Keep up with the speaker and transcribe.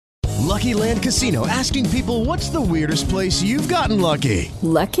Lucky Land Casino, asking people, what's the weirdest place you've gotten lucky?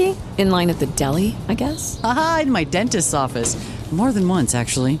 Lucky? In line at the deli, I guess? Aha, in my dentist's office. More than once,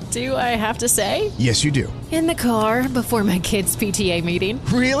 actually. Do I have to say? Yes, you do. In the car before my kids' PTA meeting.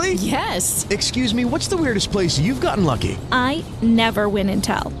 Really? Yes. Excuse me, what's the weirdest place you've gotten lucky? I never win and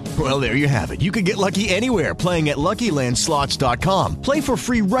tell. Well, there you have it. You can get lucky anywhere, playing at LuckyLandSlots.com. Play for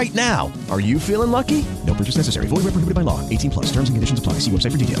free right now. Are you feeling lucky? No purchase necessary. Void where prohibited by law. 18 plus. Terms and conditions apply. See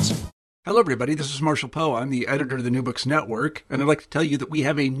website for details. Hello, everybody. This is Marshall Poe. I'm the editor of the New Books Network, and I'd like to tell you that we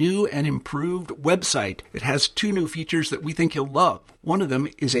have a new and improved website. It has 2 new features that we think you'll love. One of them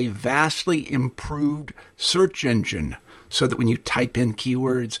is a vastly improved search engine, so that when you type in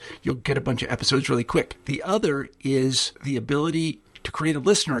keywords, you'll get a bunch of episodes really quick. The other is the ability to create a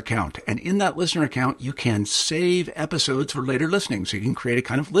listener account. And in that listener account, you can save episodes for later listening. So you can create a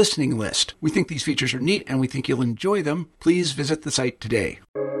kind of listening list. We think these features are neat, and we think you'll enjoy them. Please visit the site today.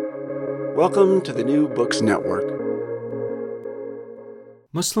 Welcome to the New Books Network.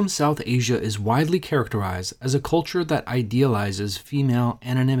 Muslim South Asia is widely characterized as a culture that idealizes female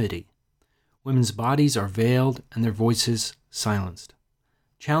anonymity. Women's bodies are veiled and their voices silenced.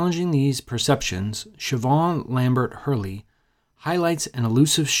 Challenging these perceptions, Siobhan Lambert Hurley highlights an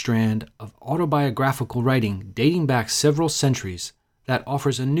elusive strand of autobiographical writing dating back several centuries that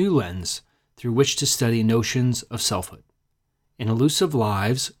offers a new lens through which to study notions of selfhood. In Elusive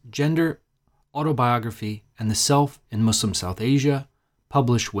Lives, Gender, Autobiography, and the Self in Muslim South Asia,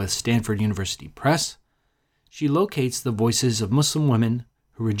 published with Stanford University Press, she locates the voices of Muslim women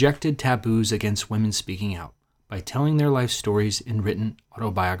who rejected taboos against women speaking out by telling their life stories in written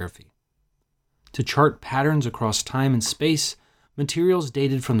autobiography. To chart patterns across time and space, materials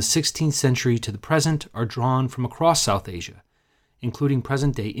dated from the 16th century to the present are drawn from across South Asia, including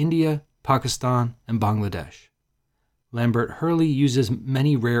present-day India, Pakistan, and Bangladesh. Lambert Hurley uses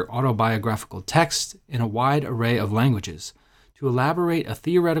many rare autobiographical texts in a wide array of languages to elaborate a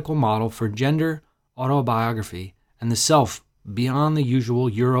theoretical model for gender, autobiography, and the self beyond the usual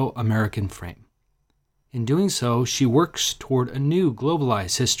Euro-American frame. In doing so, she works toward a new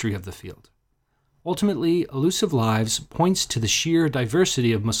globalized history of the field. Ultimately, Elusive Lives points to the sheer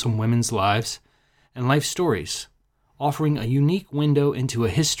diversity of Muslim women's lives and life stories, offering a unique window into a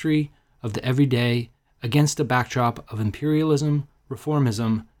history of the everyday against a backdrop of imperialism,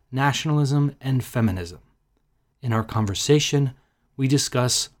 reformism, nationalism, and feminism. In our conversation, we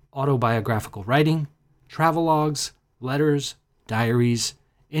discuss autobiographical writing, travelogues, letters, diaries,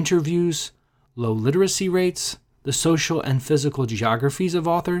 interviews, low literacy rates, the social and physical geographies of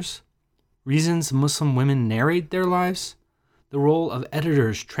authors, reasons Muslim women narrate their lives, the role of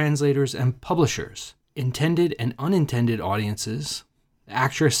editors, translators, and publishers, intended and unintended audiences, the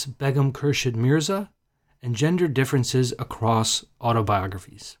actress Begum Khurshid Mirza, and gender differences across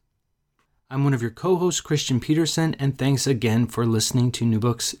autobiographies. I'm one of your co-hosts, Christian Peterson, and thanks again for listening to New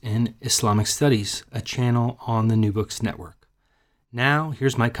Books in Islamic Studies, a channel on the New Books Network. Now,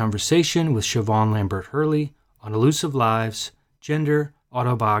 here's my conversation with Siobhan Lambert Hurley on Elusive Lives, Gender,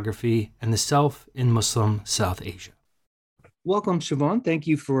 Autobiography, and the Self in Muslim South Asia. Welcome, Siobhan. Thank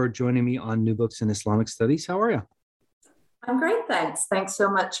you for joining me on New Books in Islamic Studies. How are you? I'm great, thanks. Thanks so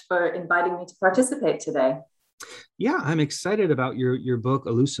much for inviting me to participate today. Yeah, I'm excited about your book,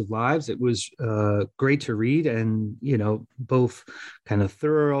 Elusive Lives. It was great to read and, both kind of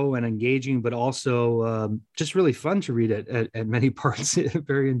thorough and engaging, but also just really fun to read at many parts,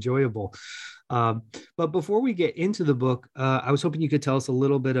 very enjoyable. But before we get into the book, I was hoping you could tell us a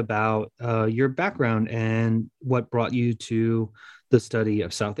little bit about your background and what brought you to the study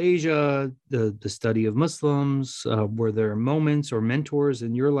of South Asia, the study of Muslims. Were there moments or mentors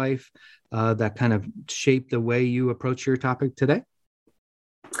in your life that kind of shaped the way you approach your topic today?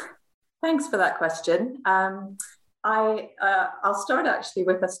 Thanks for that question. I'll start actually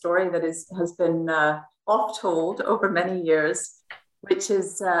with a story that has been oft told over many years, which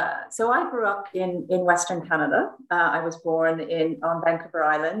is, so I grew up in Western Canada. I was born on Vancouver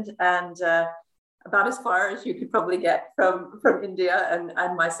Island, and about as far as you could probably get from India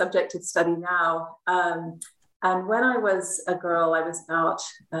and my subject of study now. And when I was a girl, I was about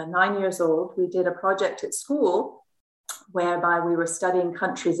 9 years old, we did a project at school whereby we were studying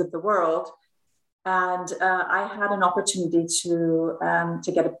countries of the world. And I had an opportunity to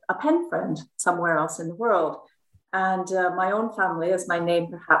get a pen friend somewhere else in the world. And my own family, as my name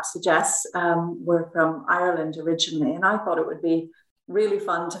perhaps suggests, were from Ireland originally. And I thought it would be really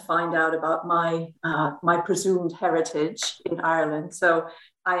fun to find out about my presumed heritage in Ireland. So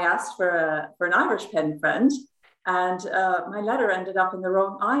I asked for an Irish pen friend, and my letter ended up in the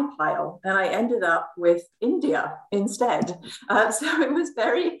wrong I pile, and I ended up with India instead. So it was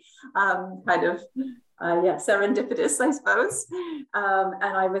very serendipitous, I suppose. And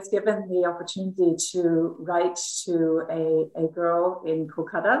I was given the opportunity to write to a girl in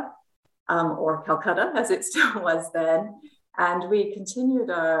Kolkata, or Calcutta, as it still was then. And we continued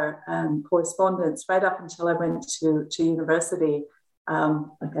our correspondence right up until I went to university,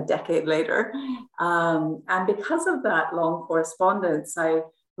 like a decade later. And because of that long correspondence, I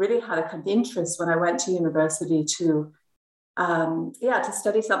really had a kind of interest when I went to university to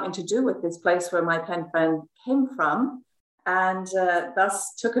study something to do with this place where my pen friend came from. And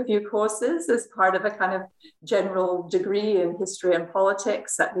thus took a few courses as part of a kind of general degree in history and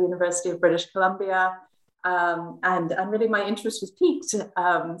politics at the University of British Columbia. And really my interest was piqued.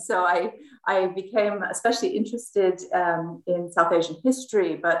 So I became especially interested in South Asian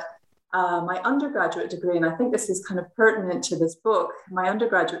history, but my undergraduate degree, and I think this is kind of pertinent to this book, my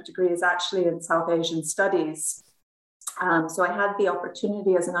undergraduate degree is actually in South Asian studies. So I had the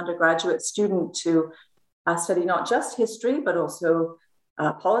opportunity as an undergraduate student to study not just history, but also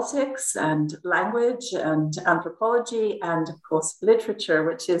politics and language and anthropology, and of course, literature,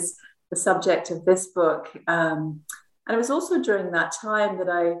 which is the subject of this book. And it was also during that time that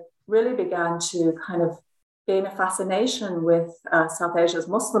I really began to kind of gain a fascination with South Asia's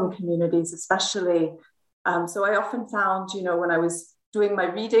Muslim communities, especially. So I often found, when I was doing my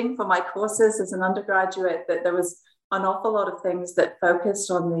reading for my courses as an undergraduate, that there was an awful lot of things that focused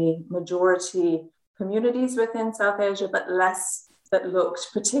on the majority communities within South Asia, but less that looked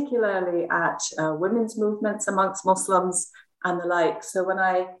particularly at women's movements amongst Muslims and the like. So when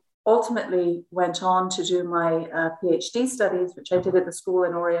I ultimately went on to do my PhD studies, which I did at the School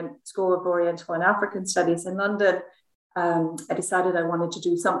of Oriental and African Studies in London, I decided I wanted to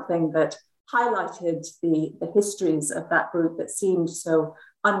do something that highlighted the histories of that group that seemed so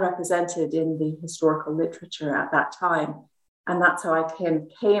unrepresented in the historical literature at that time. And that's how I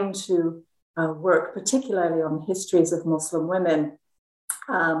came to work particularly on the histories of Muslim women.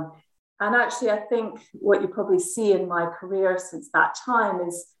 And actually, I think what you probably see in my career since that time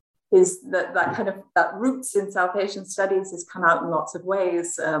is that roots in South Asian studies has come out in lots of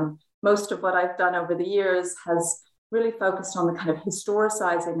ways. Most of what I've done over the years has really focused on the kind of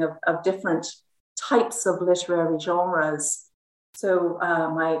historicizing of different types of literary genres. So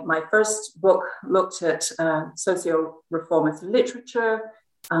my first book looked at socio-reformist literature.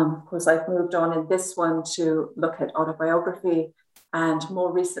 Of course, I've moved on in this one to look at autobiography. And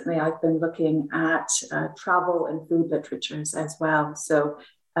more recently, I've been looking at travel and food literatures as well. So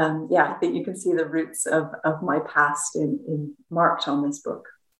I think you can see the roots of my past in marked on this book.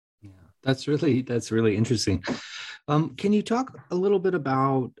 Yeah, that's really interesting. Can you talk a little bit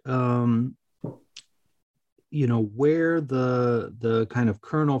about where the kind of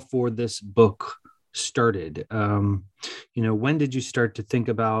kernel for this book started? When did you start to think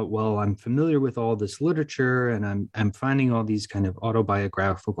about, well, I'm familiar with all this literature and I'm finding all these kind of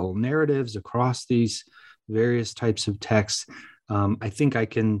autobiographical narratives across these various types of texts. I think I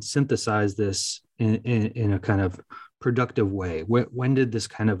can synthesize this in a kind of productive way. When did this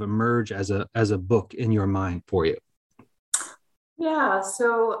kind of emerge as a book in your mind for you? Yeah,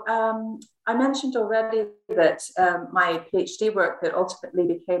 so I mentioned already that my PhD work that ultimately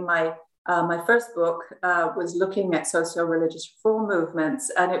became my first book was looking at socio-religious reform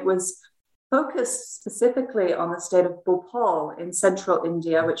movements, and it was focused specifically on the state of Bhopal in central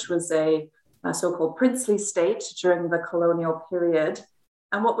India, which was a so-called princely state during the colonial period.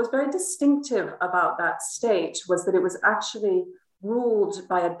 And what was very distinctive about that state was that it was actually ruled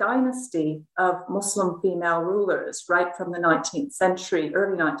by a dynasty of Muslim female rulers right from the early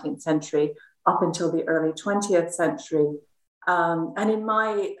 19th century, up until the early 20th century. And in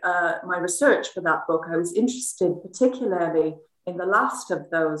my research for that book, I was interested particularly in the last of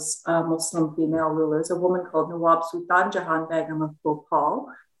those Muslim female rulers, a woman called Nawab Sultan Jahan Begum of Bhopal.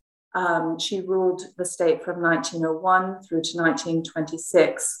 She ruled the state from 1901 through to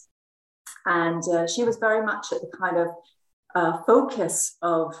 1926. And she was very much at the kind of focus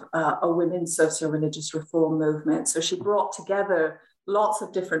of a women's socio-religious reform movement. So she brought together lots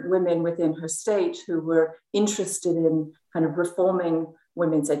of different women within her state who were interested in kind of reforming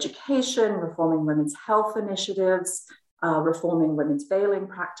women's education, reforming women's health initiatives, reforming women's veiling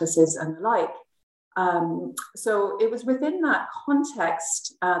practices and the like. So it was within that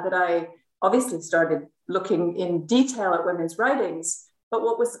context that I obviously started looking in detail at women's writings. But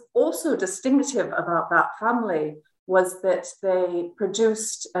what was also distinctive about that family was that they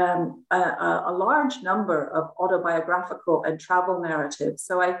produced a large number of autobiographical and travel narratives.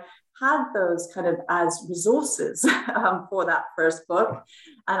 So I had those kind of as resources for that first book.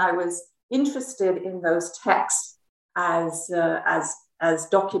 And I was interested in those texts as as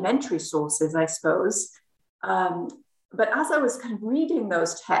documentary sources, I suppose. But as I was kind of reading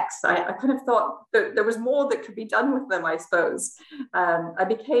those texts, I kind of thought that there was more that could be done with them, I suppose. I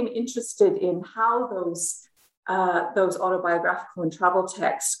became interested in how those autobiographical and travel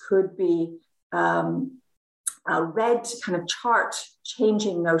texts could be read to kind of chart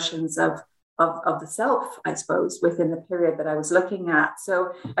changing notions of the self, I suppose, within the period that I was looking at.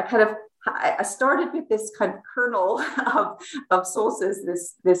 So I started with this kind of kernel of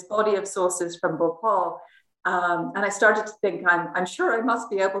sources, this body of sources from Bhopal. And I started to think, I'm sure I must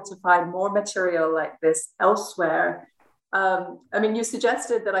be able to find more material like this elsewhere. I mean, you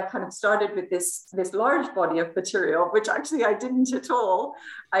suggested that I kind of started with this large body of material, which actually I didn't at all.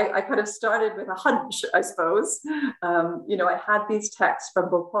 I kind of started with a hunch, I suppose. I had these texts from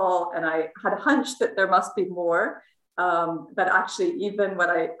Bhopal, and I had a hunch that there must be more. But actually, even when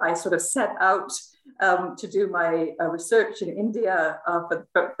I sort of set out to do my research in India for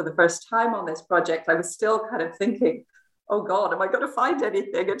the first time on this project, I was still kind of thinking, oh God, am I going to find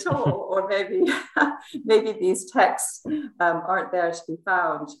anything at all? Or maybe these texts aren't there to be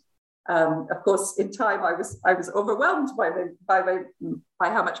found. Of course, in time, I was overwhelmed by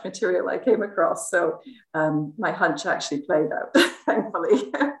how much material I came across. So my hunch actually played out,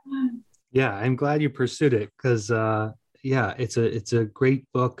 thankfully. Yeah, I'm glad you pursued it because, it's a great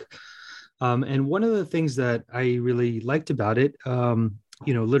book. And one of the things that I really liked about it,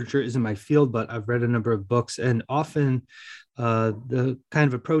 literature isn't my field, but I've read a number of books, and often the kind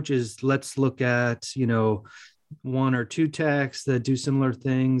of approach is let's look at, one or two texts that do similar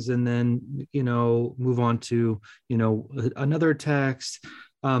things, and then, move on to, another text.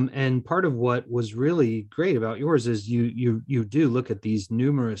 And part of what was really great about yours is you do look at these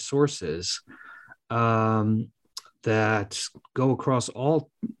numerous sources that go across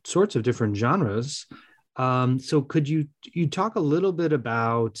all sorts of different genres. So could you talk a little bit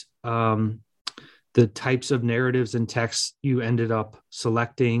about the types of narratives and texts you ended up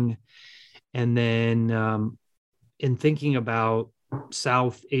selecting? And then in thinking about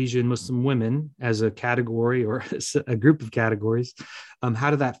South Asian Muslim women as a category or a group of categories,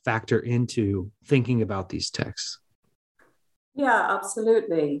 how did that factor into thinking about these texts? Yeah,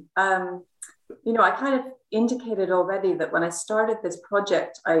 absolutely. I kind of indicated already that when I started this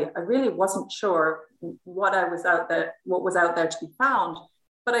project, I really wasn't sure what was out there to be found,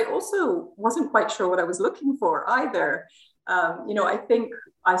 but I also wasn't quite sure what I was looking for either. I think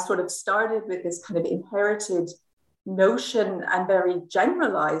I sort of started with this kind of inherited notion and very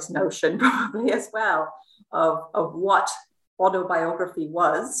generalized notion probably as well of what autobiography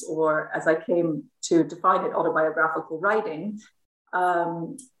was, or as I came to define it, autobiographical writing.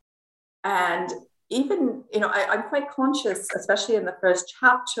 And even, I'm quite conscious, especially in the first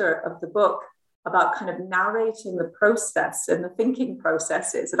chapter of the book, about kind of narrating the process and the thinking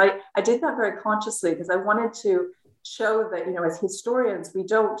processes. And I did that very consciously because I wanted to show that, as historians, we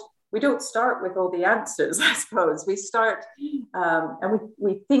don't start with all the answers, I suppose. We start and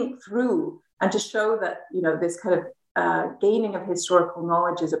we think through, and to show that, this kind of gaining of historical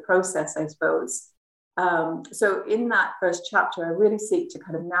knowledge is a process, I suppose. So in that first chapter, I really seek to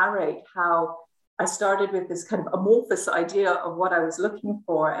kind of narrate how I started with this kind of amorphous idea of what I was looking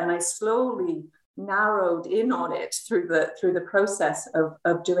for, and I slowly narrowed in on it through the process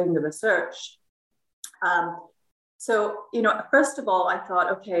of doing the research. So, first of all, I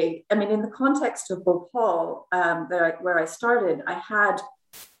thought, okay, I mean, in the context of Bhopal, where I started, I had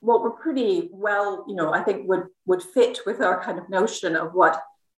what were pretty well, I think would fit with our kind of notion of what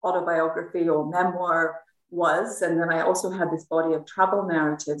autobiography or memoir was. And then I also had this body of travel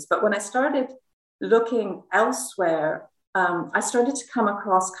narratives. But when I started looking elsewhere, I started to come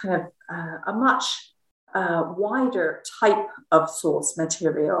across kind of a much wider type of source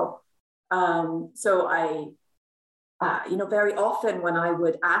material. So I, very often when I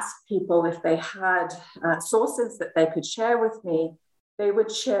would ask people if they had sources that they could share with me, they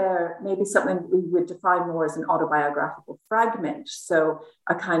would share maybe something we would define more as an autobiographical fragment. So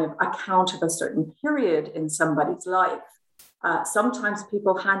a kind of account of a certain period in somebody's life. Sometimes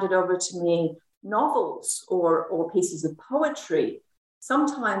people handed over to me novels or pieces of poetry.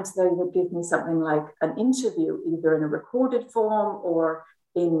 Sometimes they would give me something like an interview, either in a recorded form or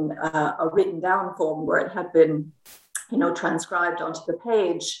in a written down form where it had been, transcribed onto the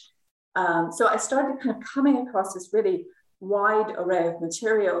page. So I started kind of coming across this really wide array of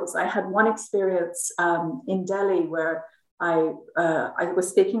materials. I had one experience in Delhi where I was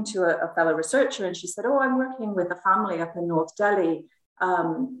speaking to a fellow researcher, and she said, "Oh, I'm working with a family up in North Delhi.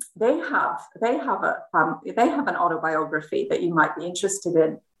 They have an autobiography that you might be interested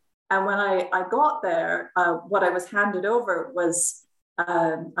in." And when I got there, what I was handed over was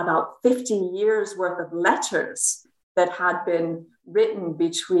about 50 years worth of letters that had been written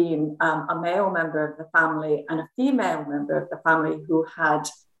between a male member of the family and a female member of the family who had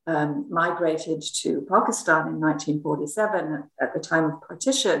migrated to Pakistan in 1947 at the time of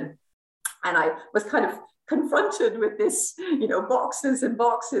partition. And I was kind of confronted with this, boxes and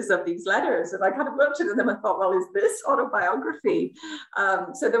boxes of these letters. And I kind of looked at them and thought, well, is this autobiography?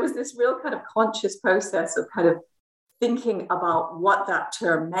 So there was this real kind of conscious process of kind of thinking about what that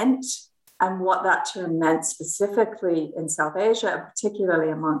term meant and what that term meant specifically in South Asia, and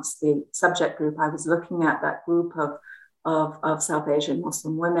particularly amongst the subject group I was looking at, that group of South Asian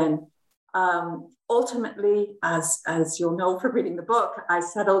Muslim women. Ultimately, as you'll know from reading the book, I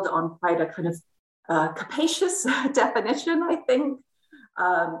settled on quite a kind of capacious definition, I think.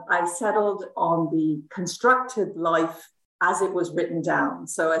 I settled on the constructed life as it was written down.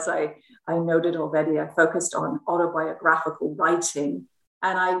 So as I noted already, I focused on autobiographical writing.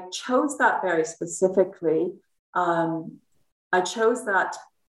 And I chose that very specifically. I chose that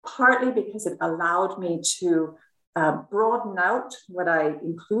partly because it allowed me to broaden out what I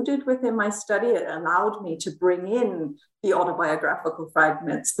included within my study. It allowed me to bring in the autobiographical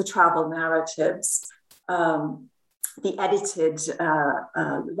fragments, the travel narratives, the edited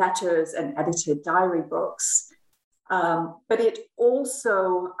letters and edited diary books. But it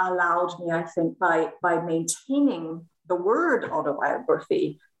also allowed me, I think, by maintaining the word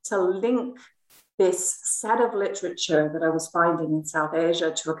autobiography, to link this set of literature that I was finding in South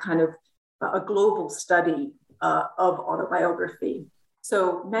Asia to a kind of a global study of autobiography.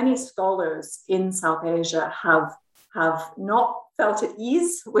 So many scholars in South Asia have not felt at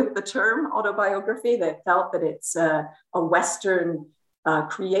ease with the term autobiography. They felt that it's a Western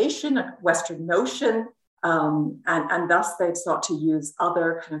creation, a Western notion, and thus they've sought to use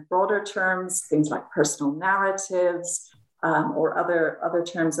other kind of broader terms, things like personal narratives, or other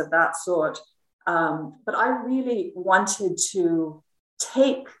terms of that sort. But I really wanted to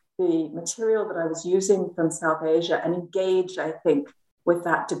take the material that I was using from South Asia and engage, I think, with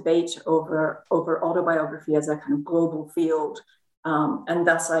that debate over autobiography as a kind of global field. And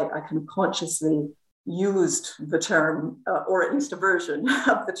thus I kind of consciously used the term, or at least a version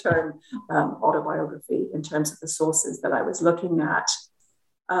of the term autobiography in terms of the sources that I was looking at.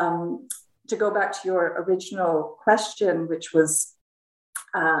 To go back to your original question, which was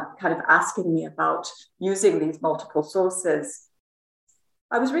kind of asking me about using these multiple sources,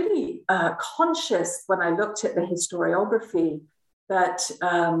 I was really conscious when I looked at the historiography that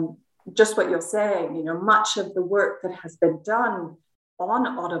just what you're saying, much of the work that has been done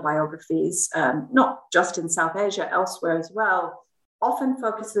on autobiographies, not just in South Asia, elsewhere as well, often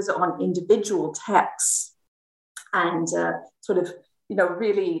focuses on individual texts and sort of,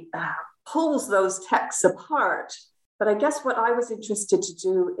 really pulls those texts apart. But I guess what I was interested to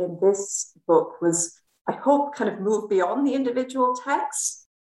do in this book was, I hope, kind of move beyond the individual texts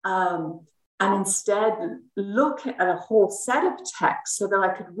and instead look at a whole set of texts so that I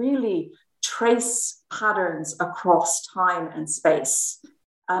could really trace patterns across time and space.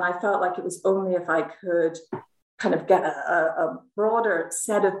 And I felt like it was only if I could kind of get a broader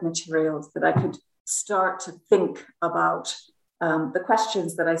set of materials that I could start to think about the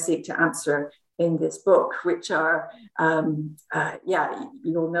questions that I seek to answer in this book, which are,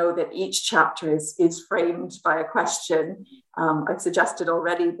 you'll know that each chapter is framed by a question. I've suggested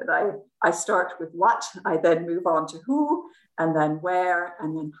already that I start with what, I then move on to who, and then where,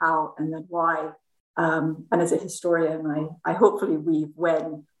 and then how, and then why. And as a historian, I hopefully weave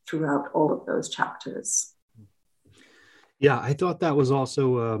when throughout all of those chapters. Yeah, I thought that was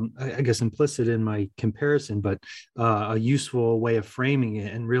also, I guess, implicit in my comparison, but a useful way of framing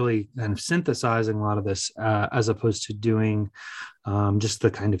it and really kind of synthesizing a lot of this as opposed to doing just the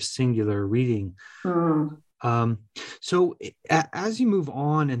kind of singular reading. So as you move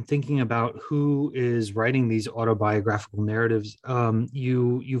on and thinking about who is writing these autobiographical narratives,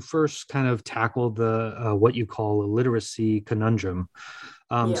 you first kind of tackled the what you call a literacy conundrum.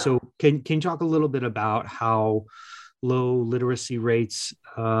 So can you talk a little bit about how low literacy rates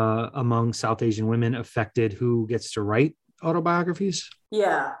among South Asian women affected who gets to write autobiographies?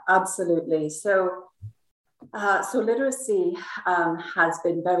 Yeah, absolutely. So literacy has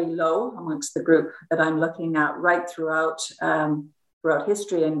been very low amongst the group that I'm looking at right throughout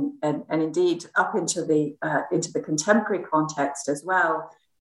history and indeed up into the contemporary context as well.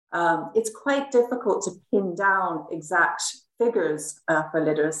 It's quite difficult to pin down exact figures for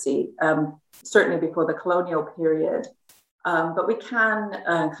literacy, certainly before the colonial period. But we can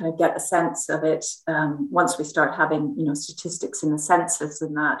kind of get a sense of it once we start having, statistics in the census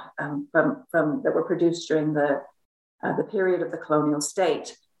and that from that were produced during the the period of the colonial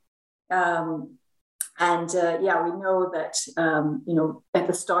state. We know that, at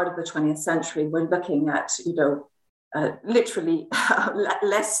the start of the 20th century, we're looking at, literally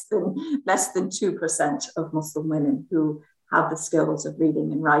less than 2% of Muslim women who have the skills of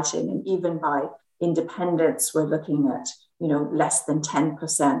reading and writing. And even by independence, we're looking at, less than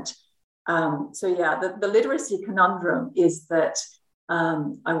 10%. The literacy conundrum is that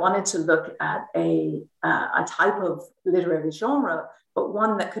I wanted to look at a type of literary genre, but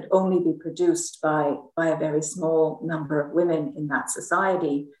one that could only be produced by a very small number of women in that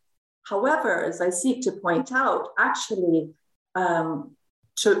society. However, as I seek to point out, actually,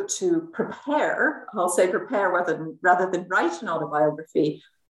 to prepare, I'll say prepare rather than write an autobiography,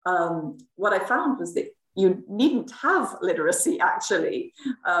 what I found was that you needn't have literacy, actually.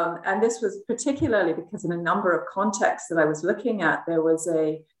 And this was particularly because in a number of contexts that I was looking at, there was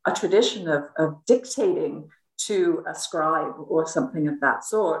a tradition of dictating to a scribe or something of that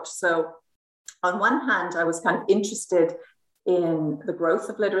sort. So on one hand, I was kind of interested in the growth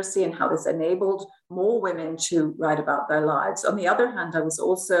of literacy and how this enabled more women to write about their lives. On the other hand, I was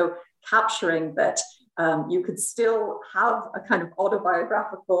also capturing that you could still have a kind of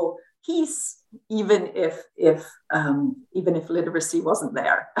autobiographical piece, even if literacy wasn't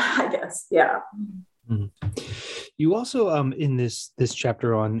there, I guess. Yeah. Mm-hmm. You also, in this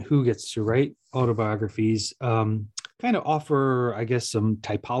chapter on who gets to write autobiographies, kind of offer, I guess, some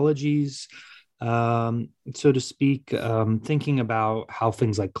typologies, so to speak, thinking about how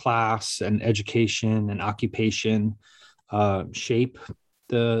things like class and education and occupation shape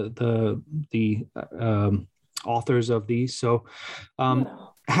the authors of these. So,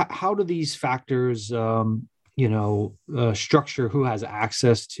 how do these factors, structure who has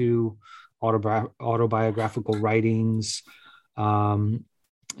access to autobiographical writings, and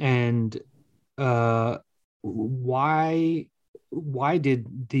why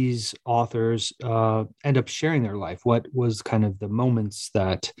did these authors end up sharing their life? What was kind of the moments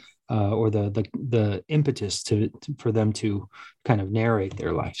that, or the impetus for them to kind of narrate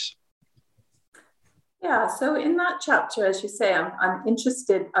their lives? Yeah, so in that chapter, as you say, I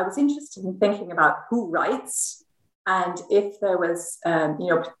was interested in thinking about who writes, and if there was,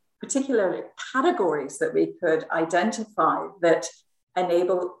 particular categories that we could identify that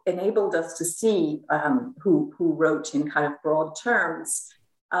enabled us to see who wrote in kind of broad terms.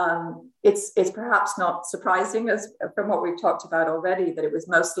 It's perhaps not surprising, as from what we've talked about already, that it was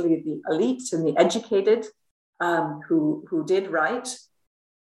mostly the elite and the educated who did write.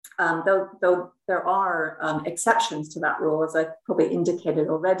 Though there are exceptions to that rule, as I probably indicated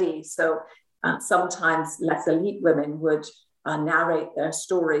already. So sometimes less elite women would narrate their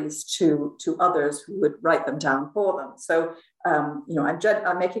stories to others who would write them down for them. So, I'm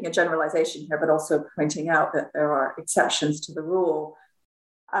making a generalization here, but also pointing out that there are exceptions to the rule.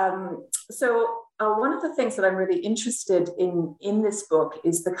 One of the things that I'm really interested in this book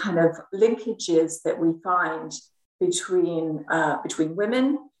is the kind of linkages that we find between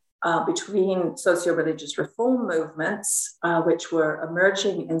women, between socio-religious reform movements, which were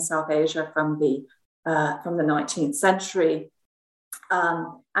emerging in South Asia from the 19th century,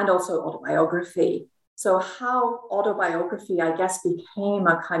 and also autobiography. So how autobiography, I guess, became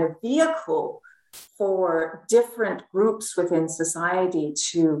a kind of vehicle for different groups within society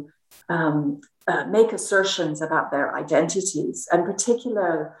to make assertions about their identities, and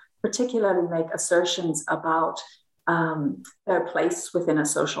particularly make assertions about their place within a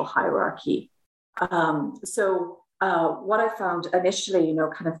social hierarchy. What I found initially,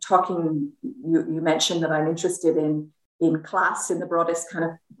 kind of talking, you mentioned that I'm interested in class in the broadest kind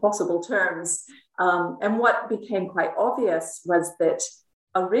of possible terms. And what became quite obvious was that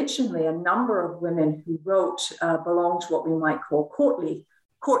originally a number of women who wrote belonged to what we might call courtly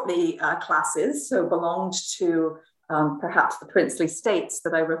classes, so belonged to perhaps the princely states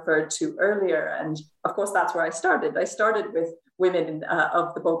that I referred to earlier. And of course, that's where I started. I started with women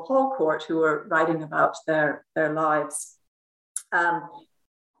of the Bhopal court who were writing about their lives. And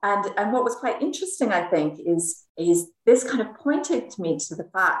what was quite interesting, I think, is this kind of pointed me to the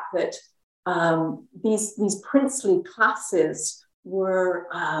fact that these princely classes were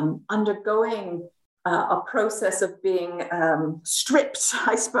undergoing a process of being stripped,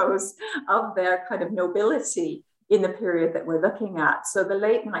 I suppose, of their kind of nobility in the period that we're looking at. So the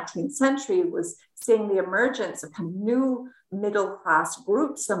late 19th century was seeing the emergence of kind of new middle-class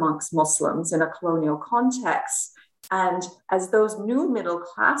groups amongst Muslims in a colonial context. And as those new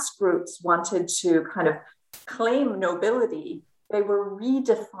middle-class groups wanted to kind of claim nobility, they were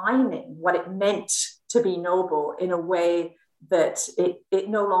redefining what it meant to be noble in a way that it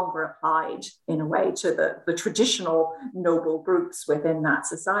no longer applied in a way to the traditional noble groups within that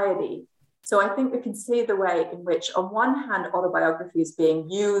society. So I think we can see the way in which, on one hand, autobiography is being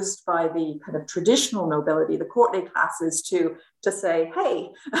used by the kind of traditional nobility, the courtly classes, to say, hey,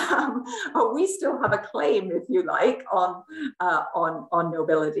 we still have a claim, if you like, on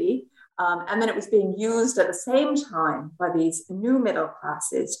nobility. And then it was being used at the same time by these new middle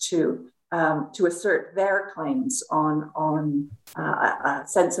classes to assert their claims on a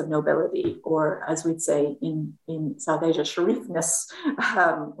sense of nobility, or as we'd say in South Asia, sharifness,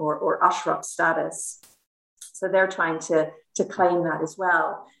 or ashraf status. So they're trying to claim that as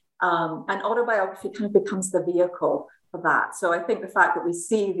well. And autobiography kind of becomes the vehicle for that. So I think the fact that we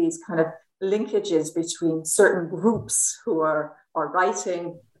see these kind of linkages between certain groups who are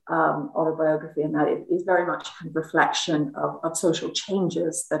writing autobiography, and that is very much kind of reflection of social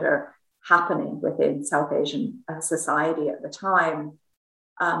changes that are happening within South Asian society at the time.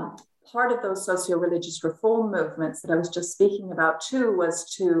 Part of those socio-religious reform movements that I was just speaking about too was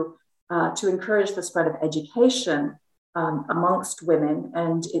to encourage the spread of education amongst women.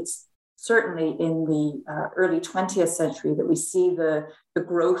 And it's certainly in the early 20th century that we see the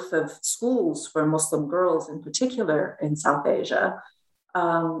growth of schools for Muslim girls in particular in South Asia.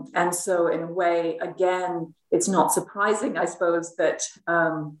 And so in a way, again, it's not surprising, I suppose, that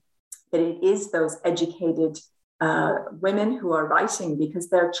it is those educated women who are writing, because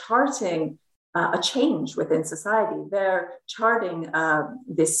they're charting a change within society. They're charting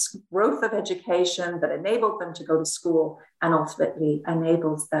this growth of education that enabled them to go to school and ultimately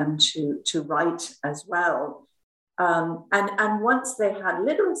enables them to write as well. And once they had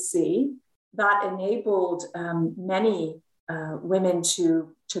literacy, that enabled many women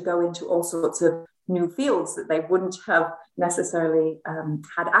to go into all sorts of new fields that they wouldn't have necessarily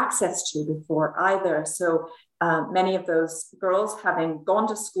had access to before either. So many of those girls, having gone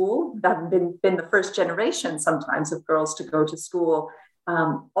to school, that have been the first generation sometimes of girls to go to school,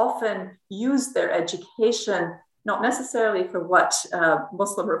 often use their education not necessarily for what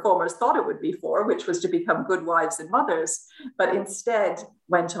Muslim reformers thought it would be for, which was to become good wives and mothers, but instead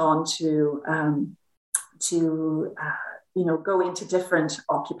went on to go into different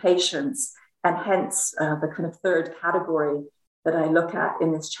occupations. And hence, the kind of third category that I look at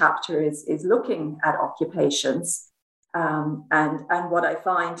in this chapter is looking at occupations. And what I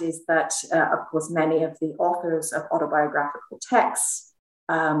find is that, of course, many of the authors of autobiographical texts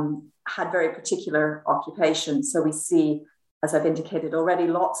had very particular occupations. So we see, as I've indicated already,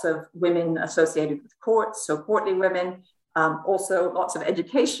 lots of women associated with courts, so courtly women, also lots of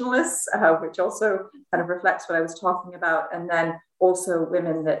educationalists, which also kind of reflects what I was talking about, and then also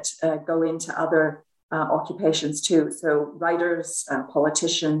women that go into other occupations too, so writers,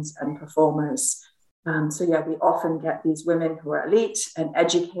 politicians, and performers. So yeah, we often get these women who are elite and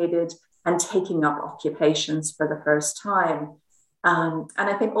educated and taking up occupations for the first time. And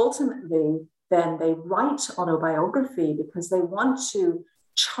I think ultimately then they write autobiography because they want to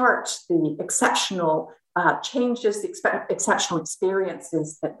chart the exceptional changes, the exceptional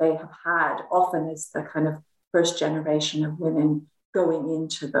experiences that they have had, often as the kind of first generation of women going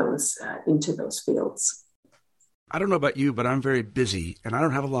into those fields. I don't know about you, but I'm very busy and I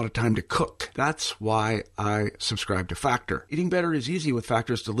don't have a lot of time to cook. That's why I subscribe to Factor. Eating better is easy with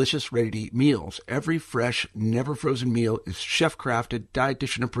Factor's delicious, ready-to-eat meals. Every fresh, never frozen meal is chef-crafted,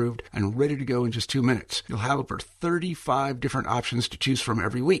 dietitian approved, and ready to go in just 2 minutes. You'll have over 35 different options to choose from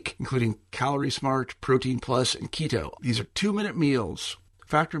every week, including Calorie Smart, Protein Plus, and Keto. These are 2-minute meals.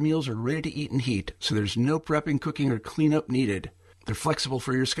 Factor meals are ready to eat and heat, so there's no prepping, cooking, or cleanup needed. They're flexible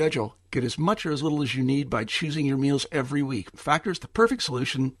for your schedule. Get as much or as little as you need by choosing your meals every week. Factor's the perfect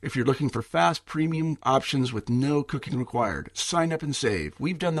solution if you're looking for fast, premium options with no cooking required. Sign up and save.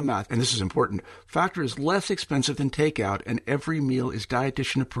 We've done the math, and this is important. Factor is less expensive than takeout, and every meal is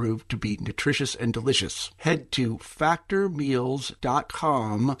dietitian approved to be nutritious and delicious. Head to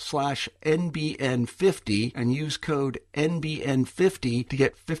factormeals.com/NBN50 and use code NBN50 to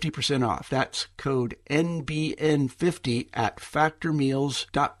get 50% off. That's code NBN50 at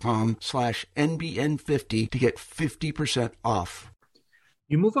factormeals.com/NBN50 to get 50% off.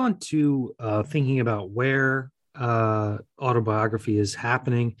 You move on to thinking about where autobiography is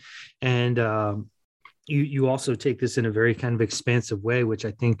happening. And you also take this in a very kind of expansive way, which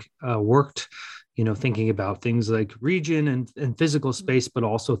I think worked, thinking about things like region and physical space, but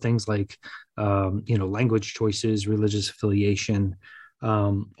also things like, language choices, religious affiliation,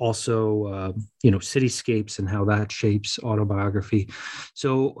 also, cityscapes and how that shapes autobiography.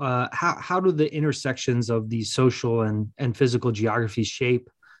 So how do the intersections of these social and physical geographies shape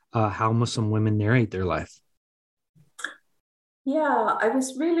how Muslim women narrate their life? Yeah, I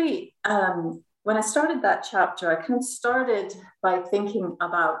was really, when I started that chapter, I kind of started by thinking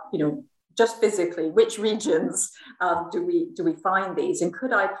about, just physically, which regions do we find these, and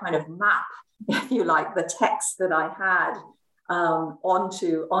could I kind of map, if you like, the text that I had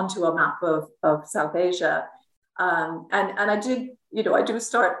onto a map of South Asia, and I do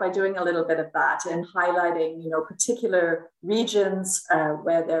start by doing a little bit of that and highlighting, particular regions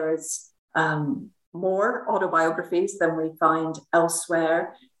where there is more autobiographies than we find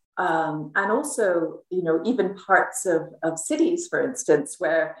elsewhere. And also, even parts of cities, for instance,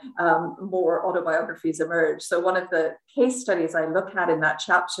 where more autobiographies emerge. So one of the case studies I look at in that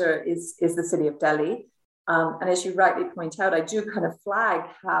chapter is the city of Delhi. And as you rightly point out, I do kind of flag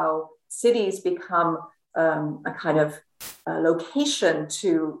how cities become a kind of location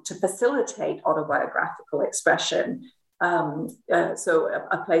to facilitate autobiographical expression. So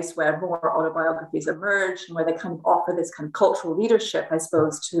a place where more autobiographies emerge and where they kind of offer this kind of cultural leadership, I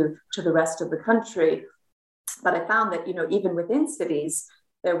suppose, to the rest of the country. But I found that, even within cities,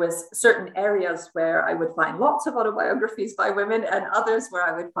 there was certain areas where I would find lots of autobiographies by women and others where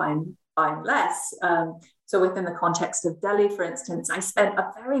I would find less. So within the context of Delhi, for instance, I spent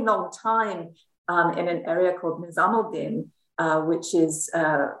a very long time in an area called Nizamuddin, which is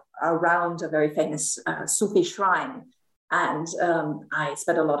around a very famous Sufi shrine. And I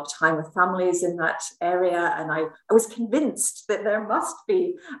spent a lot of time with families in that area, and I was convinced that there must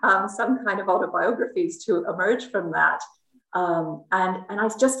be some kind of autobiographies to emerge from that. And I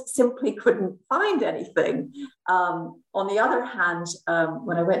just simply couldn't find anything. On the other hand,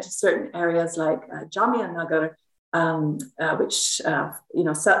 when I went to certain areas like Jamia Nagar, which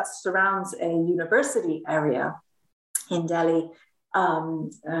surrounds a university area in Delhi,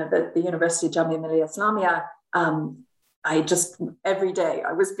 the University of Jamia Millia Islamia, I just, every day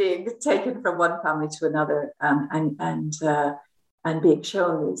I was being taken from one family to another and being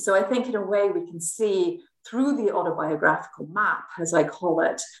shown these. So I think in a way we can see through the autobiographical map, as I call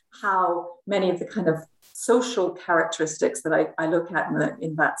it, how many of the kind of social characteristics that I look at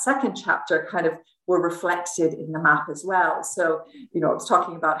in that second chapter kind of were reflected in the map as well. So, I was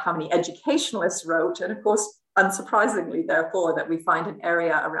talking about how many educationalists wrote, and of course, unsurprisingly, therefore, that we find an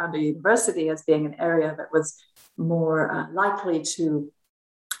area around a university as being an area that was more likely to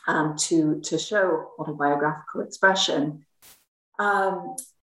show autobiographical expression.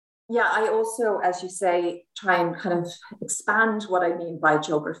 I also, as you say, try and kind of expand what I mean by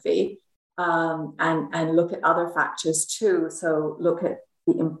geography and look at other factors too. So look at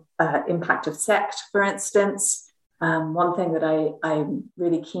the impact of sect, for instance. One thing that I'm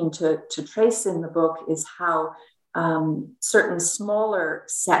really keen to trace in the book is how certain smaller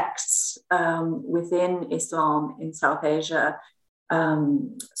sects within Islam in South Asia,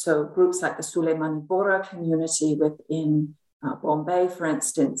 so groups like the Sulaimani Bora community within Bombay, for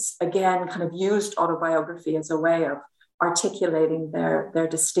instance, again, kind of used autobiography as a way of articulating their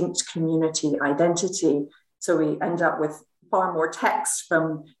distinct community identity. So we end up with far more text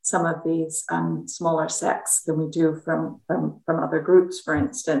from some of these smaller sects than we do from other groups, for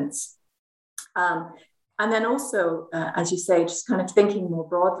instance. And then also, as you say, just kind of thinking more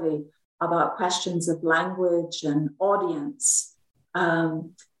broadly about questions of language and audience.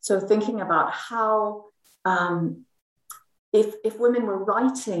 So thinking about how, if women were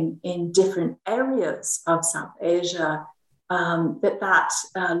writing in different areas of South Asia, that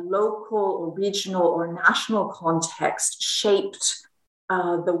local or regional or national context shaped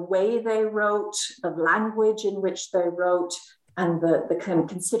the way they wrote, the language in which they wrote, and the kind of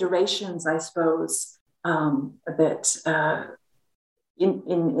considerations, I suppose, that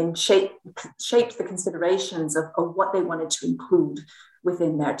shaped the considerations of what they wanted to include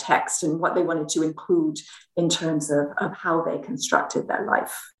within their text and what they wanted to include in terms of how they constructed their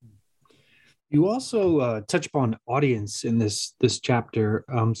life. You also touch upon audience in this chapter.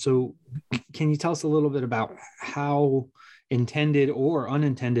 So can you tell us a little bit about how intended or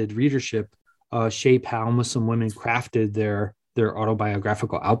unintended readership shape how Muslim women crafted their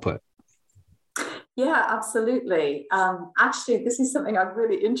autobiographical output? Yeah, absolutely. Actually, this is something I'm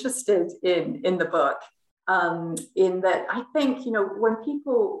really interested in the book, in that I think, when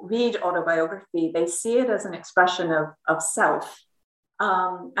people read autobiography, they see it as an expression of self.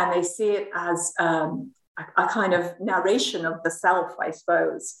 And they see it as a kind of narration of the self, I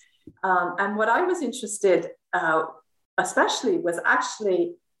suppose. And what I was interested, especially, was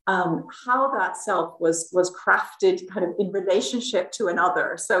actually how that self was crafted kind of in relationship to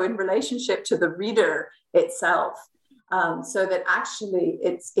another. So in relationship to the reader itself. So that actually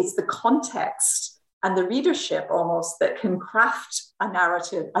it's the context and the readership almost that can craft a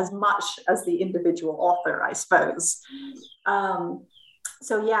narrative as much as the individual author, I suppose.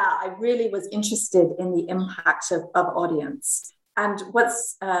 So yeah, I really was interested in the impact of audience. And what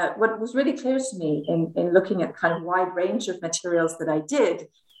was really clear to me in looking at kind of wide range of materials that I did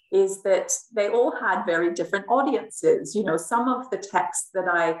is that they all had very different audiences. You know, some of the texts that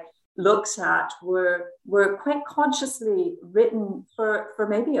I looked at were quite consciously written for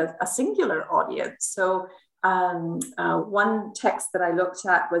maybe a singular audience. So one text that I looked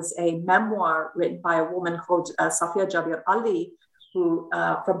at was a memoir written by a woman called Safia Jabir Ali, who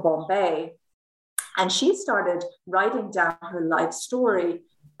from Bombay. And she started writing down her life story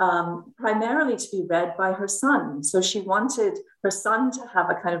primarily to be read by her son. So she wanted her son to have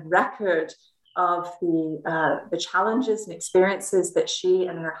a kind of record of the challenges and experiences that she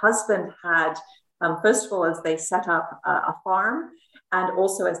and her husband had, first of all, as they set up a farm, and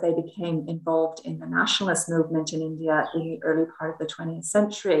also as they became involved in the nationalist movement in India in the early part of the 20th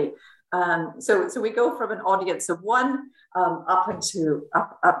century. So we go from an audience of one up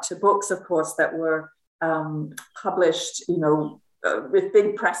to books, of course, that were published, with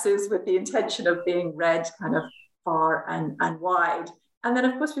big presses, with the intention of being read kind of far and wide. And then,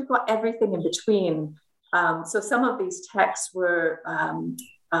 of course, we've got everything in between. So some of these texts were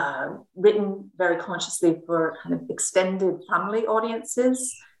written very consciously for kind of extended family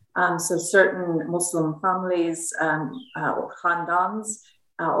audiences. So certain Muslim families or khandans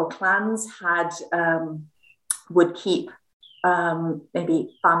or clans would keep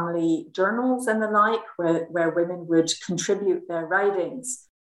maybe family journals and the like, where women would contribute their writings.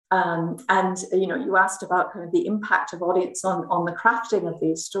 And you asked about kind of the impact of audience on the crafting of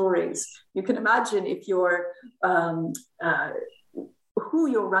these stories. You can imagine if you're who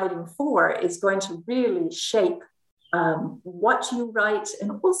you're writing for is going to really shape what you write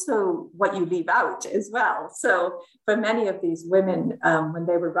and also what you leave out as well. So for many of these women, when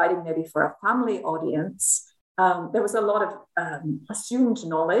they were writing maybe for a family audience, there was a lot of assumed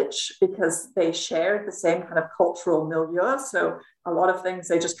knowledge because they shared the same kind of cultural milieu. So a lot of things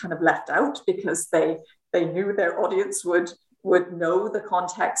they just kind of left out because they knew their audience would know the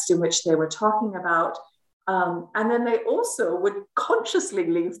context in which they were talking about. And then they also would consciously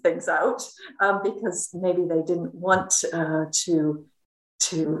leave things out because maybe they didn't want to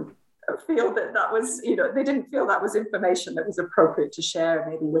feel that was, they didn't feel that was information that was appropriate to share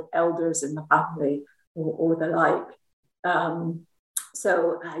maybe with elders in the family or the like.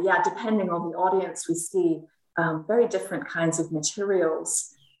 So depending on the audience, we see very different kinds of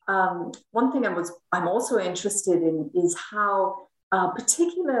materials. One thing I'm also interested in is how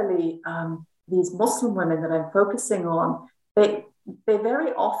particularly these Muslim women that I'm focusing on, they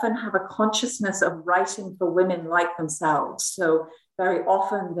very often have a consciousness of writing for women like themselves. So very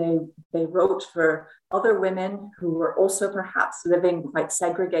often they wrote for other women who were also perhaps living quite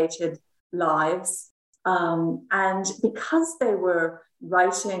segregated lives. And because they were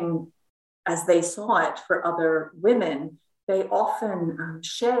writing as they saw it for other women, they often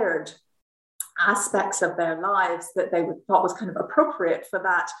shared aspects of their lives that they thought was kind of appropriate for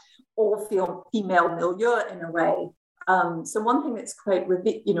that all-female milieu in a way. So one thing that's quite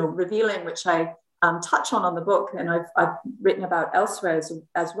revealing, which I touch on the book, and I've written about elsewhere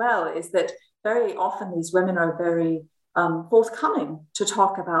as well, is that very often these women are very forthcoming to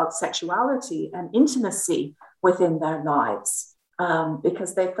talk about sexuality and intimacy within their lives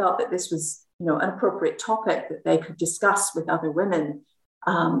because they felt that this was an appropriate topic that they could discuss with other women.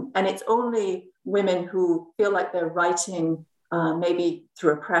 And it's only women who feel like they're writing maybe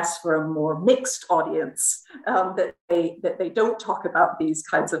through a press for a more mixed audience that they don't talk about these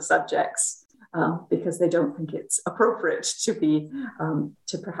kinds of subjects because they don't think it's appropriate to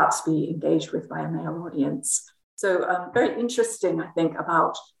perhaps be engaged with by a male audience. So very interesting, I think,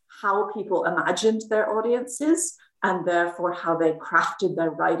 about how people imagined their audiences and therefore how they crafted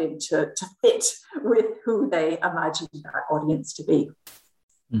their writing to fit with who they imagined that audience to be.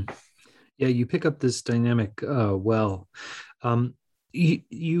 Yeah, you pick up this dynamic well.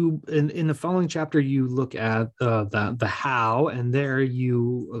 You in the following chapter, you look at the how, and there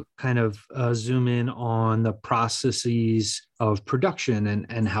you kind of zoom in on the processes of production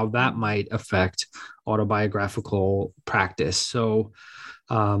and how that might affect autobiographical practice. So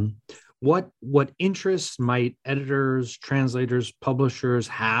what interests might editors, translators, publishers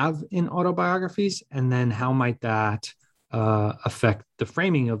have in autobiographies, and then how might that affect the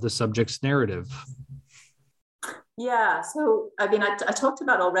framing of the subject's narrative? Yeah, so I mean, I talked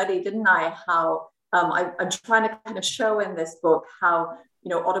about already, didn't I, how I'm trying to kind of show in this book how,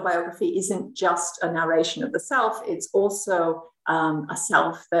 autobiography isn't just a narration of the self, it's also a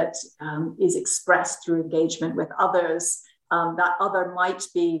self that is expressed through engagement with others. That other might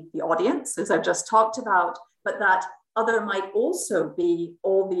be the audience, as I've just talked about, but that other might also be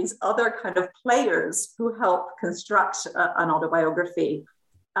all these other kind of players who help construct an autobiography.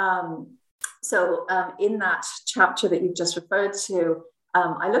 So in that chapter that you've just referred to,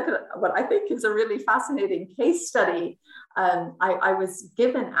 I look at what I think is a really fascinating case study. I was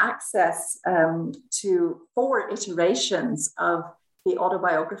given access to 4 iterations of the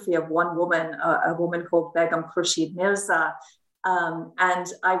autobiography of one woman, a woman called Begum Khurshid Mirza. And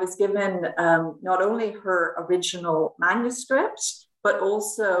I was given not only her original manuscript, but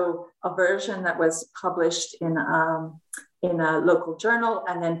also a version that was published in a local journal,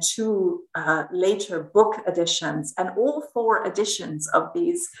 and then 2 later book editions. And all 4 editions of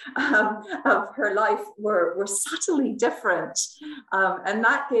these of her life were subtly different. And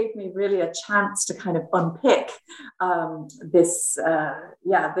that gave me really a chance to kind of unpick this, the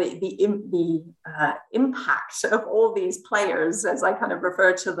impact of all these players, as I kind of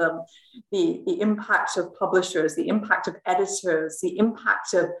refer to them, the impact of publishers, the impact of editors, the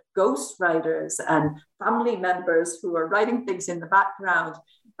impact of ghostwriters and family members who are writing things in the background,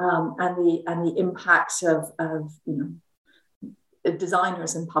 and the impact of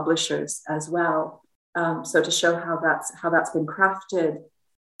designers and publishers as well. So to show how that's been crafted.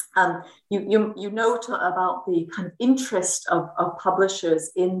 You note about the kind of interest of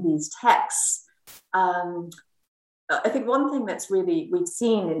publishers in these texts. I think one thing that's really we've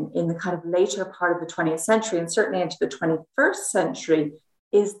seen in the kind of later part of the 20th century, and certainly into the 21st century,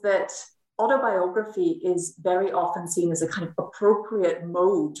 is that autobiography is very often seen as a kind of appropriate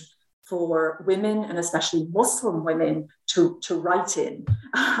mode for women, and especially Muslim women, to write in.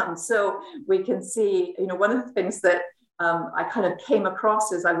 So we can see, one of the things that I kind of came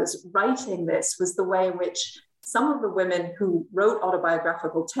across as I was writing this was the way in which some of the women who wrote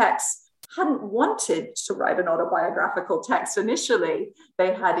autobiographical texts hadn't wanted to write an autobiographical text initially.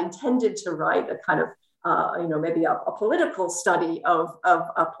 They had intended to write a kind of maybe a political study of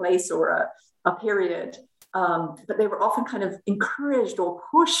a place or a period. But they were often kind of encouraged or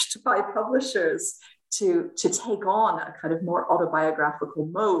pushed by publishers to take on a kind of more autobiographical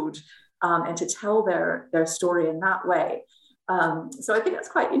mode and to tell their story in that way. So I think that's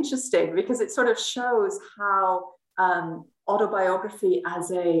quite interesting, because it sort of shows how autobiography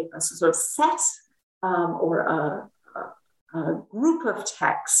as a sort of set or a group of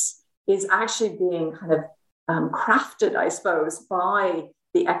texts is actually being kind of crafted, I suppose, by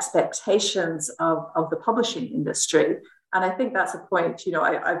the expectations of the publishing industry. And I think that's a point,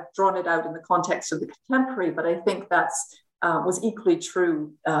 I've drawn it out in the context of the contemporary, but I think that's was equally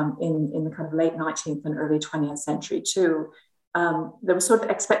true in the kind of late 19th and early 20th century too. There were sort of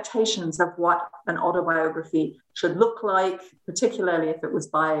expectations of what an autobiography should look like, particularly if it was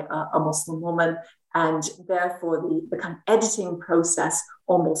by a Muslim woman, and therefore the kind of editing process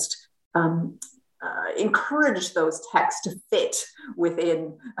almost encouraged those texts to fit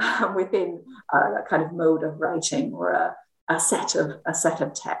within a kind of mode of writing or a set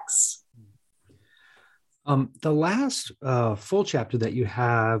of texts. The last full chapter that you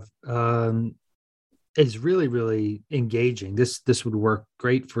have is really, really engaging. This would work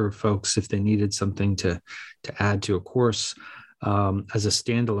great for folks if they needed something to add to a course as a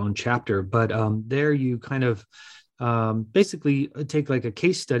standalone chapter. But there you kind of basically take like a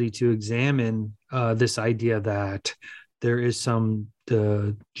case study to examine this idea that there is some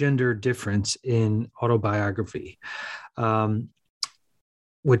gender difference in autobiography.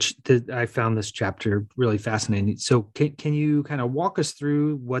 Which I found this chapter really fascinating. So can you kind of walk us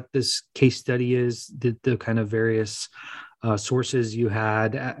through what this case study is, the kind of various sources you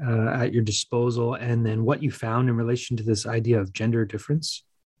had at your disposal, and then what you found in relation to this idea of gender difference?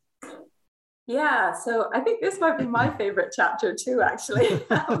 Yeah, so I think this might be my favorite chapter too, actually.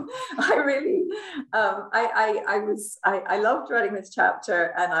 I really, I loved writing this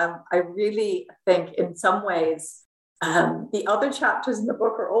chapter, and I really think in some ways, the other chapters in the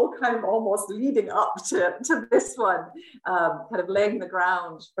book are all kind of almost leading up to this one, kind of laying the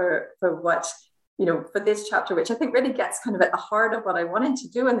ground for what, for this chapter, which I think really gets kind of at the heart of what I wanted to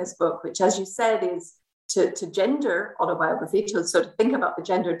do in this book, which, as you said, is to gender autobiography, to sort of think about the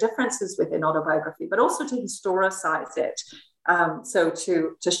gender differences within autobiography, but also to historicize it. So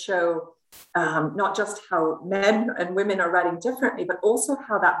to show not just how men and women are writing differently, but also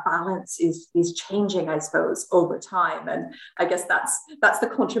how that balance is changing, I suppose, over time. And I guess that's the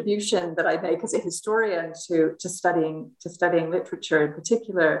contribution that I make as a historian to studying literature in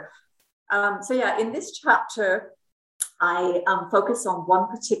particular. So yeah, in this chapter, I focus on one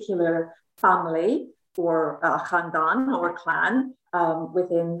particular family khandan or clan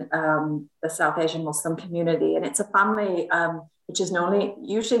within the South Asian Muslim community. And it's a family which is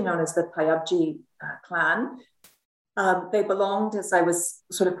usually known as the Tayabji clan. They belonged, as I was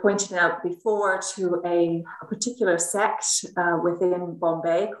sort of pointing out before, to a particular sect within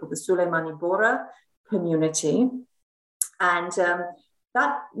Bombay called the Sulaimani Bora community. And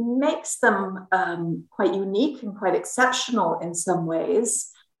that makes them quite unique and quite exceptional in some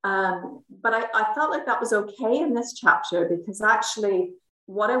ways. But I felt like that was okay in this chapter, because actually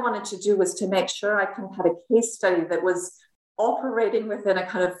what I wanted to do was to make sure I kind of had a case study that was operating within a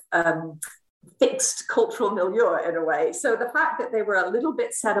kind of fixed cultural milieu in a way. So the fact that they were a little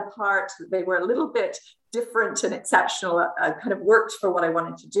bit set apart, they were a little bit different and exceptional, kind of worked for what I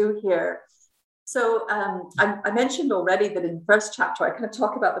wanted to do here. So I mentioned already that in the first chapter, I kind of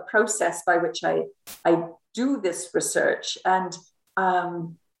talk about the process by which I do this research. And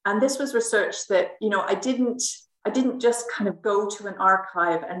this was research that, I didn't just kind of go to an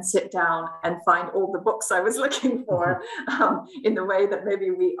archive and sit down and find all the books I was looking for in the way that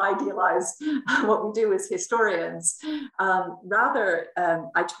maybe we idealize what we do as historians. Rather,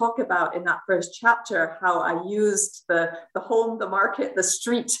 I talk about in that first chapter how I used the home, the market, the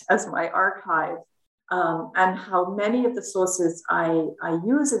street as my archive, and how many of the sources I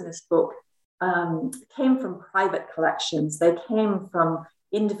use in this book came from private collections. They came from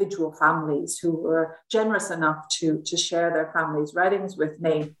individual families who were generous enough to share their families' writings with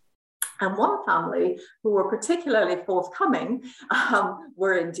me. And one family who were particularly forthcoming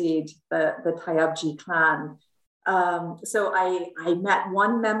were indeed the Tayabji clan. So I met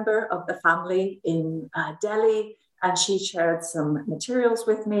one member of the family in Delhi, and she shared some materials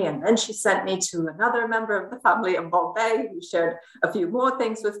with me. And then she sent me to another member of the family in Bombay, who shared a few more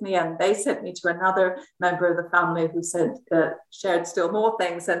things with me. And they sent me to another member of the family who shared still more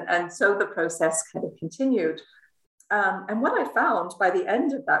things. And so the process kind of continued. And what I found by the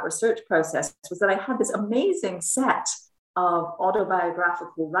end of that research process was that I had this amazing set of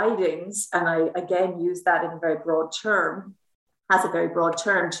autobiographical writings. And I, again, use that in a very broad term, as a very broad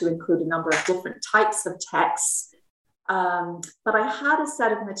term, to include a number of different types of texts. But I had a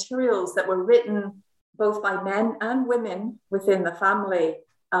set of materials that were written both by men and women within the family,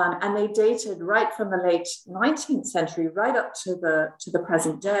 and they dated right from the late 19th century right up to the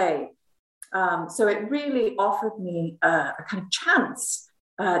present day. So it really offered me a kind of chance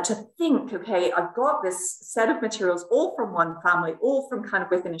to think, okay, I've got this set of materials all from one family, all from kind of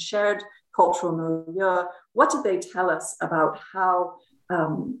within a shared cultural milieu. What did they tell us about how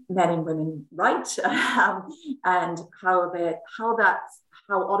men and women write, and how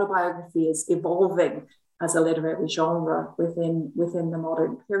autobiography is evolving as a literary genre within the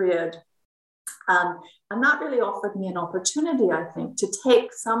modern period. And that really offered me an opportunity, I think, to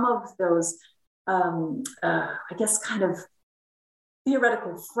take some of those, I guess, kind of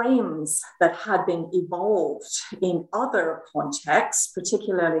theoretical frames that had been evolved in other contexts,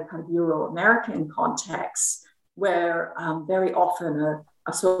 particularly kind of Euro-American contexts, where very often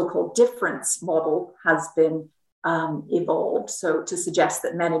a so-called difference model has been evolved. So to suggest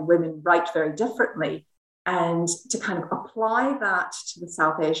that men and women write very differently, and to kind of apply that to the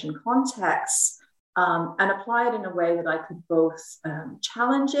South Asian context, and apply it in a way that I could both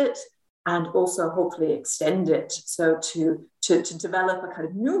challenge it and also hopefully extend it. So to develop a kind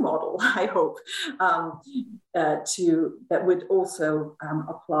of new model, I hope, that would also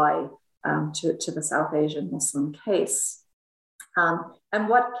apply to the South Asian Muslim case. And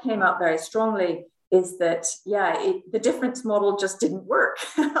what came out very strongly is that, the difference model just didn't work,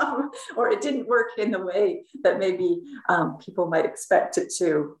 or it didn't work in the way that maybe people might expect it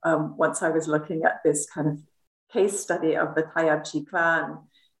to, once I was looking at this kind of case study of the Tayabji clan.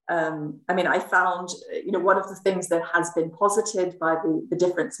 I found, one of the things that has been posited by the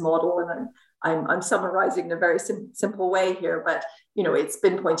difference model, and I'm summarizing in a very simple way here, but, it's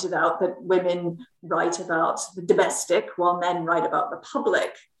been pointed out that women write about the domestic while men write about the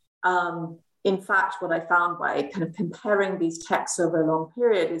public. In fact, what I found by kind of comparing these texts over a long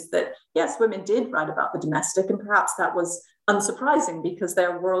period is that, yes, women did write about the domestic, and perhaps that was unsurprising because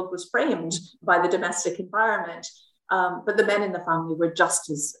their world was framed by the domestic environment. But the men in the family were just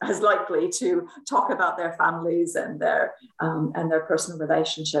as likely to talk about their families and their personal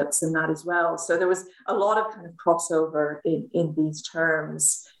relationships and that as well. So there was a lot of kind of crossover in these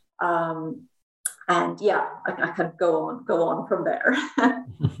terms. I kind of go on from there.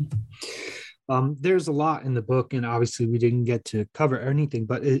 There's a lot in the book, and obviously we didn't get to cover anything,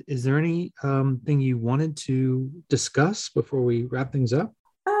 but is there any thing you wanted to discuss before we wrap things up?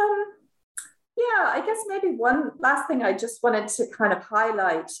 I guess maybe one last thing I just wanted to kind of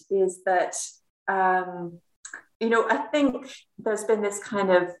highlight is that I think there's been this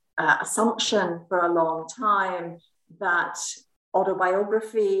kind of assumption for a long time that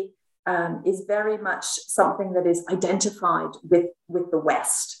autobiography is very much something that is identified with the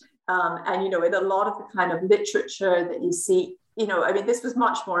West. And in a lot of the kind of literature that you see, this was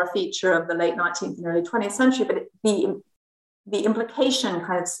much more a feature of the late 19th and early 20th century, but the implication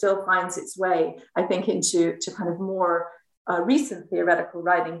kind of still finds its way, I think, into kind of more recent theoretical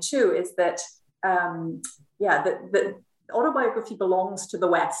writing too, is that, that autobiography belongs to the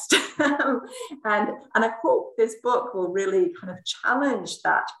West. and I hope this book will really kind of challenge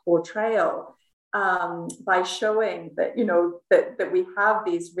that portrayal by showing that, that we have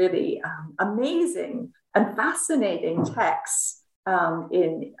these really amazing and fascinating texts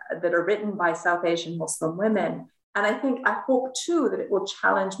that are written by South Asian Muslim women. And I hope too that it will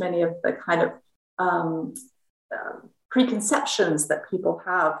challenge many of the kind of preconceptions that people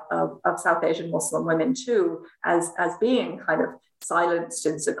have of South Asian Muslim women too, as being kind of silenced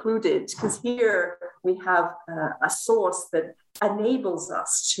and secluded. Because here we have a source that enables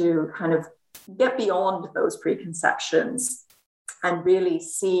us to kind of get beyond those preconceptions and really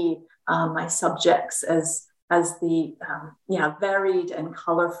see my subjects as the varied and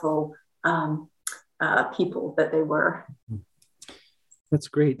colorful people that they were. That's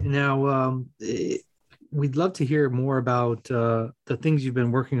great. Now, we'd love to hear more about the things you've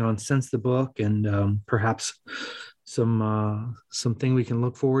been working on since the book, and perhaps something we can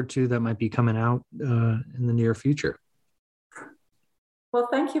look forward to that might be coming out in the near future. Well,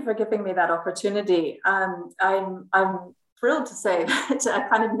 thank you for giving me that opportunity. I'm thrilled to say that a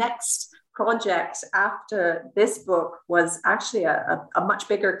kind of next project after this book was actually a much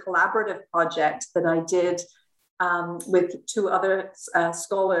bigger collaborative project that I did with two other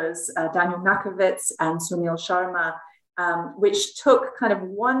scholars, Daniel Nakovitz and Sunil Sharma, which took kind of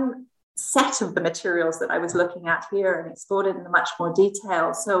one set of the materials that I was looking at here and explored it in much more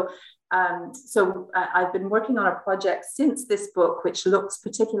detail. So I've been working on a project since this book, which looks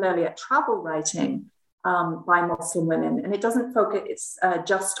particularly at travel writing by Muslim women. And it doesn't focus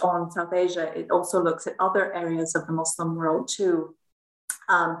just on South Asia. It also looks at other areas of the Muslim world too.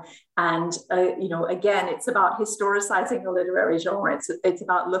 Again, it's about historicizing the literary genre. It's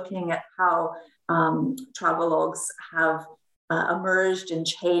about looking at how travelogues have emerged and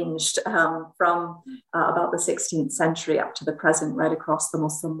changed from about the 16th century up to the present, right across the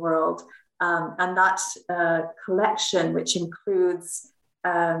Muslim world. And that collection, which includes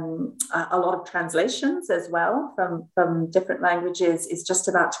a lot of translations as well from different languages, is just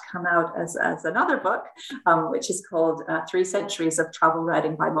about to come out as another book, which is called 3 Centuries of Travel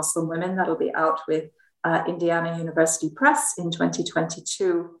Writing by Muslim Women. That'll be out with Indiana University Press in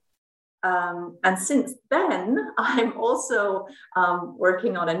 2022. And since then, I'm also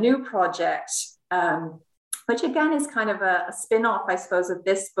working on a new project, which again is kind of a spin-off, I suppose, of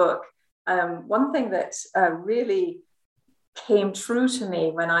this book. One thing that really came true to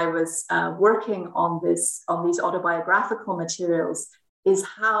me when I was working on these autobiographical materials is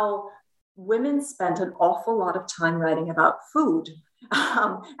how women spent an awful lot of time writing about food.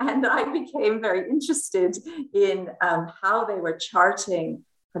 And I became very interested in how they were charting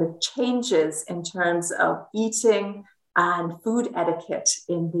kind of changes in terms of eating and food etiquette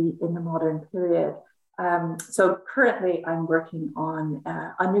in the modern period. So currently I'm working on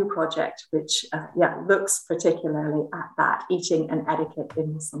a new project, which looks particularly at that, eating and etiquette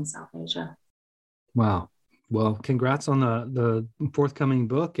in Muslim South Asia. Wow. Well, congrats on the forthcoming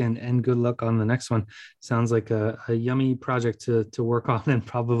book, and good luck on the next one. Sounds like a yummy project to work on, and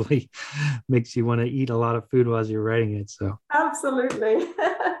probably makes you want to eat a lot of food while you're writing it. So absolutely.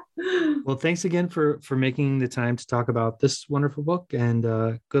 Well, thanks again for making the time to talk about this wonderful book, and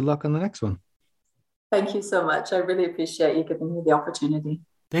good luck on the next one. Thank you so much. I really appreciate you giving me the opportunity.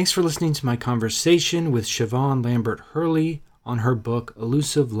 Thanks for listening to my conversation with Siobhan Lambert Hurley on her book,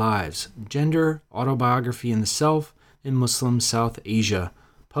 Elusive Lives, Gender, Autobiography and the Self in Muslim South Asia,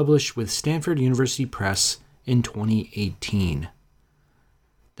 published with Stanford University Press in 2018.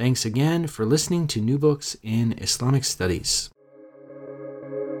 Thanks again for listening to New Books in Islamic Studies.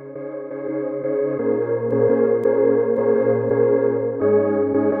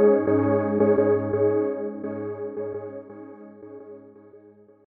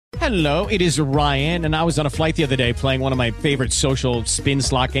 Hello, it is Ryan, and I was on a flight the other day playing one of my favorite social spin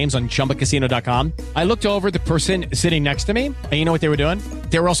slot games on ChumbaCasino.com. I looked over at the person sitting next to me, and you know what they were doing?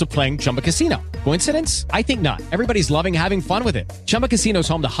 They were also playing Chumba Casino. Coincidence? I think not. Everybody's loving having fun with it. Chumba Casino is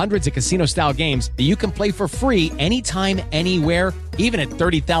home to hundreds of casino-style games that you can play for free anytime, anywhere, even at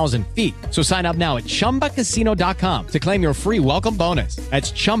 30,000 feet. So sign up now at ChumbaCasino.com to claim your free welcome bonus.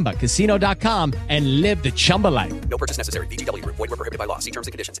 That's ChumbaCasino.com and live the Chumba life. No purchase necessary. VGW Group. Void where prohibited by law. See terms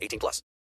and conditions. 18+.